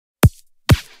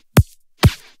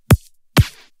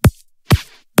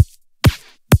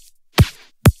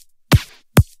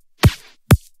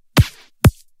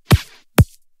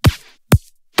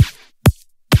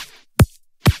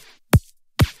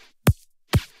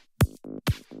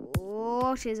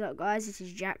what is up, guys? This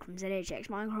is Jack from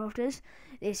zHDxMyNcrafterZz.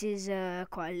 This is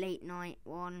quite a late night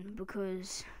one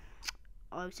because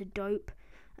I was a dope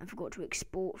and forgot to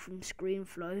export from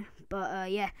ScreenFlow.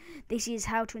 But yeah, this is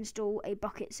how to install a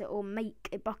bucket or make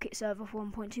a bucket server for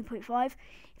 1.2.5.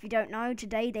 If you don't know,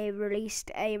 today they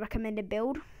released a recommended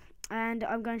build, and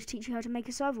I'm going to teach you how to make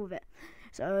a server with it.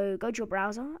 So go to your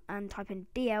browser and type in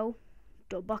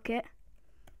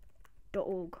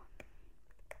dl.bukkit.org.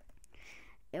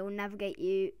 It will navigate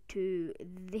you to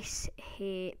this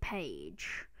here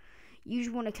page. You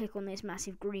just want to click on this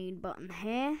massive green button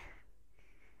here,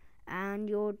 and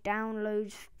your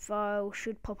downloads file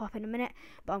should pop up in a minute,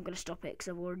 but I'm going to stop it because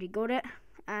I've already got it.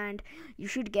 And you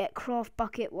should get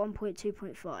craftbukkit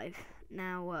 1.2.5.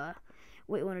 Now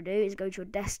what you want to do is go to your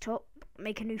desktop,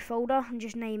 make a new folder and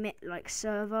just name it like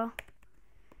server,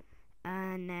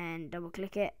 and then double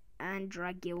click it and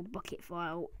drag your bukkit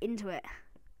file into it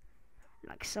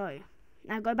like so.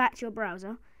 Now go back to your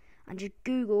browser and just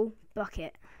Google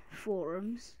bukkit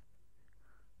forums,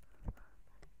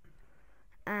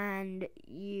 and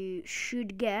you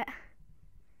should get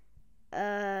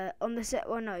on the set.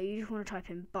 Well, no, you just want to type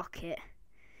in bukkit,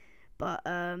 but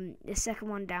the second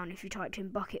one down, if you typed in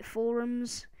bukkit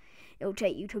forums, it'll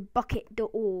take you to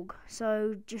bukkit.org.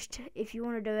 So just, if you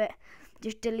want to do it,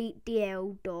 just delete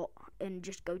dl dot and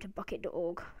just go to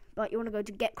bukkit.org. But you want to go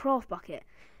to get craftbukkit,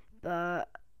 but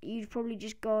you've probably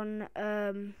just gone,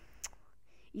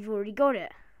 you've already got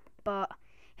it. But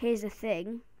here's the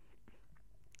thing,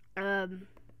 it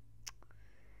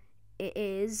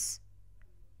is,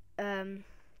 we're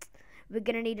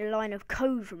going to need a line of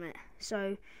code from it.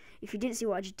 So if you didn't see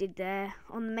what I just did there,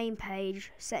 on the main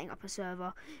page, setting up a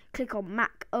server, click on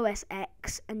Mac OS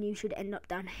X, and you should end up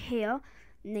down here,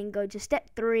 and then go to step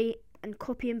 3 and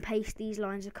copy and paste these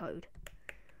lines of code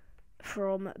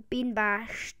from bin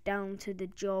bash down to the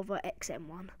Java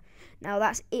XM1. Now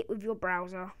that's it with your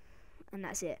browser, and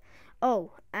that's it.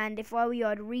 Oh, and if I were you,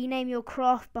 I'd rename your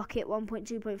craftbukkit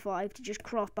 1.2.5 to just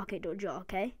craftbukkit.jar,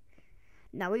 okay?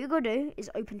 Now what you're going to do is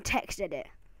open TextEdit,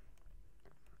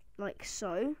 like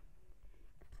so,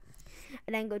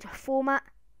 and then go to Format,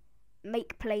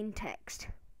 Make Plain Text.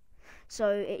 So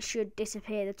it should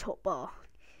disappear the top bar.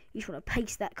 You just want to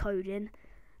paste that code in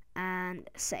and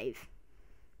save.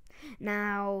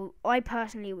 Now, I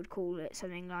personally would call it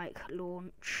something like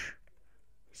launch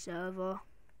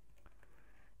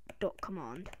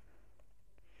server.command.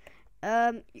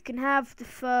 You can have the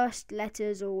first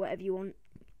letters or whatever you want,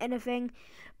 anything,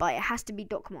 but it has to be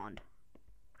 .command.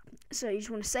 So you just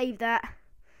want to save that.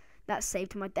 That's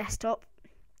saved to my desktop,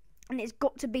 and it's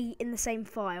got to be in the same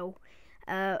file,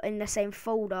 in the same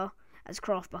folder as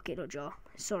craftbukkit.jar.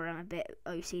 Sorry, I'm a bit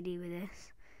OCD with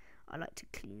this. I like to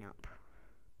clean up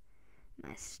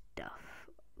my stuff,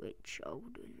 which I'll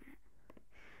do in a minute.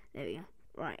 There we go.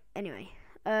 Right, anyway,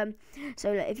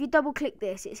 so look, if you double click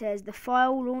this, it says the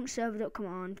file launch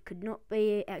server.command could not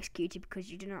be executed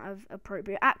because you do not have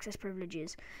appropriate access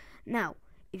privileges. Now,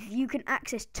 if you can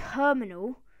access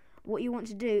terminal, what you want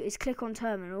to do is click on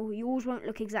terminal. Yours won't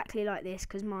look exactly like this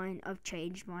because I've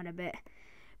changed mine a bit,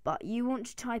 but you want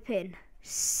to type in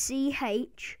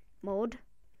chmod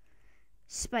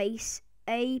space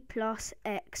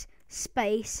a+x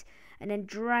space, and then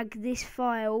drag this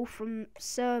file from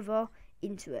server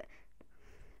into it.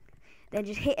 Then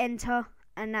just hit enter,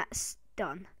 and that's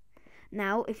done.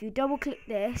 Now if you double click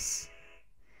this,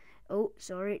 oh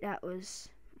sorry, that was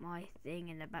my thing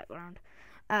in the background.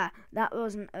 That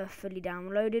wasn't a fully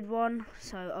downloaded one,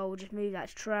 so I'll just move that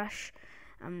to trash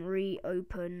and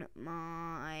reopen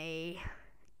my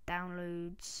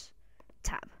downloads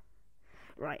tab.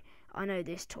 Right, I know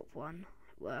this top one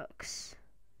works.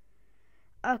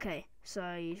 Okay,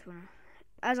 so you just wanna,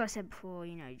 as I said before,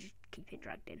 you know, just keep it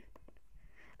dragged in.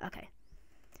 Okay,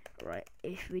 right,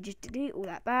 if we just delete all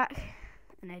that back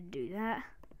and then do that,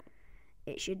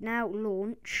 it should now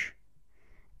launch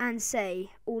and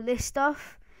say all this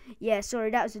stuff. Yeah,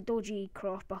 sorry, that was a dodgy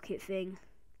craftbukkit thing.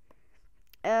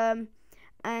 And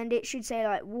it should say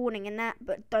like warning and that,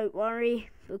 but don't worry,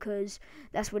 because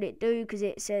that's what it do, because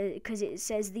it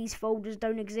says these folders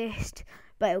don't exist,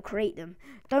 but it'll create them.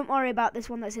 Don't worry about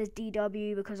this one that says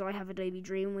DW, because I have Adobe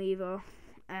Dreamweaver,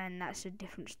 and that's a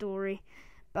different story.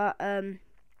 But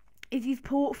if you've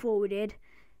port forwarded,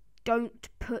 don't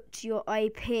put your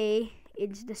IP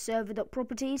into the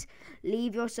server.properties.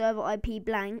 Leave your server IP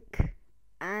blank,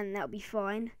 and that'll be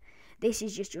fine. This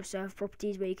is just your server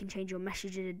properties where you can change your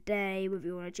message of the day, whether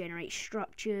you want to generate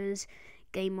structures,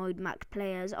 game mode, max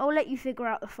players. I'll let you figure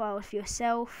out the files for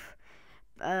yourself.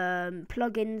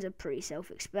 Plugins are pretty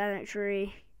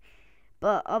self-explanatory,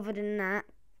 but other than that,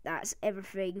 that's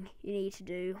everything you need to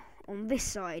do on this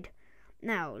side.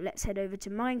 Now let's head over to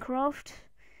Minecraft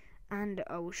and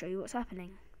I will show you what's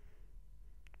happening.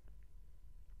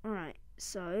 Alright,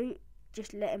 so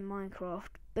just letting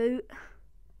Minecraft boot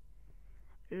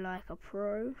like a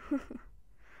pro.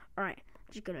 Alright,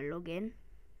 just gonna log in.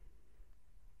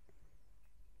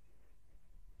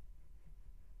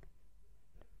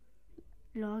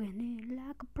 Logging in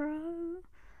like a pro.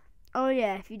 Oh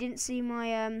yeah, if you didn't see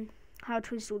my how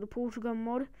to install the portal gun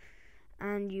mod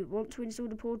and you want to install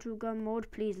the portal gun mod,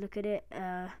 please look at it.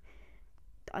 I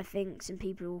think some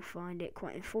people will find it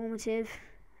quite informative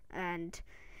and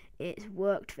it's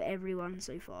worked for everyone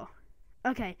so far.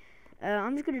 Okay,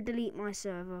 I'm just going to delete my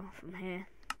server from here.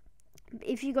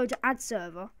 If you go to add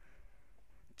server,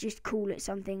 just call it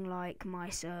something like my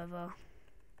server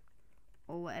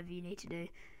or whatever you need to do.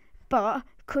 But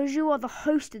because you are the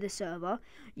host of the server,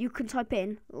 you can type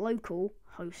in local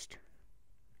host.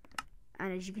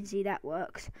 And as you can see, that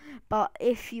works. But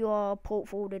if you are port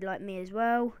forwarded like me as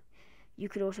well, you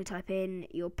could also type in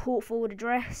your port forward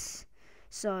address.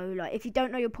 So, like, if you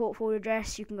don't know your port forward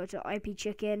address, you can go to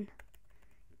IPChicken.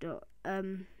 You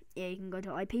can go to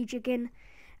IPChicken,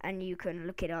 and you can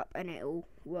look it up, and it'll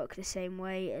work the same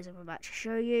way as I'm about to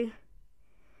show you.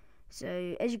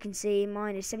 So, as you can see,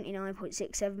 mine is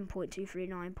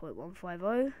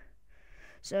 79.67.239.150.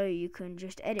 So you can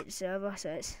just edit the server. So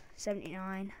it's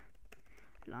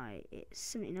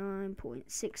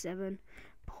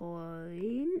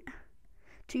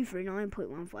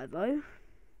 79.67.239.150.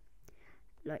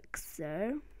 Like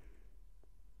so,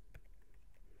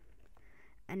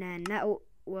 and then that will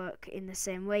work in the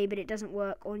same way, but it doesn't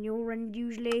work on your end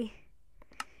usually.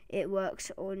 It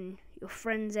works on your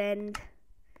friend's end,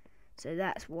 so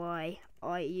that's why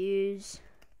I use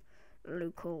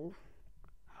local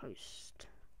host.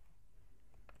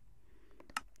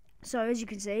 So as you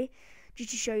can see,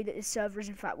 just to show you that the server is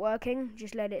in fact working,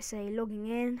 just let it say logging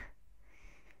in,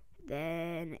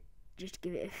 then just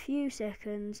give it a few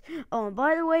seconds. Oh, and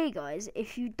by the way, guys,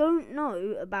 if you don't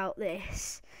know about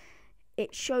this,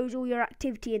 it shows all your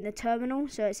activity in the terminal.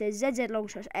 So it says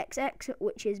zz_xx,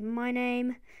 which is my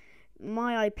name,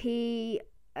 my IP,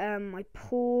 my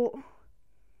port.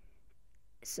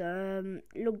 So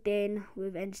logged in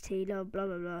with entity, blah blah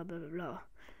blah blah blah blah.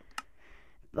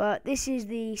 But this is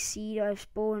the seed I've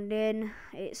spawned in.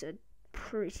 It's a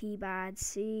pretty bad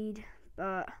seed,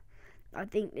 but I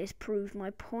think this proved my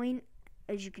point.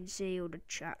 As you can see, all the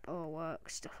chat all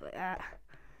works, stuff like that.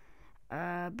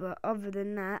 But other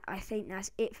than that, I think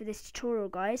that's it for this tutorial,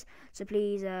 guys. So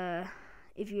please,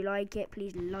 if you like it,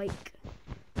 please like,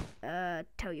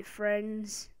 tell your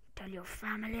friends, tell your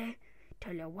family,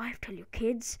 tell your wife, tell your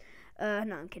kids.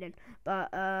 No, I'm kidding. But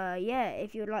yeah,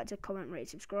 if you would like to comment, rate,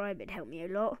 subscribe, it'd help me a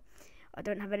lot. I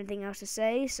don't have anything else to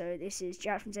say, so this is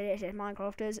Jack from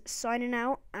zHDxMyNcrafterZz signing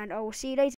out, and I will see you later.